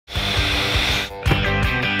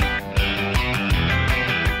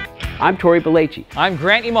I'm Tori Belleci. I'm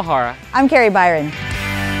Grant Imahara. I'm Carrie Byron.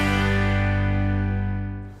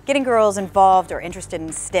 Getting girls involved or interested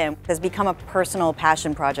in STEM has become a personal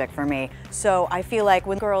passion project for me. So I feel like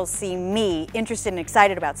when girls see me interested and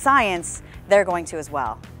excited about science, they're going to as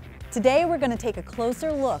well. Today we're going to take a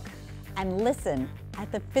closer look and listen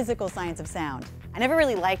at the physical science of sound. I never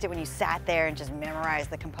really liked it when you sat there and just memorized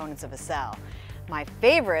the components of a cell. My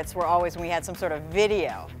favorites were always when we had some sort of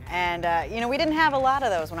video. And you know, we didn't have a lot of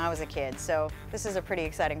those when I was a kid, so this is a pretty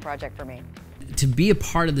exciting project for me. To be a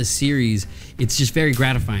part of this series, it's just very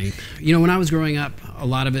gratifying. You know, when I was growing up, a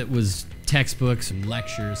lot of it was textbooks and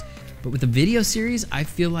lectures, but with the video series, I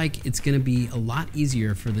feel like it's gonna be a lot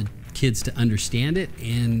easier for the kids to understand it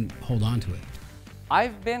and hold on to it.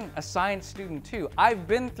 I've been a science student too. I've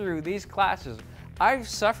been through these classes. I've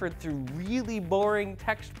suffered through really boring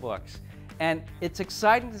textbooks. And it's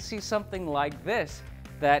exciting to see something like this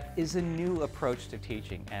that is a new approach to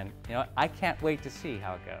teaching. And you know, I can't wait to see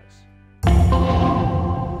how it goes.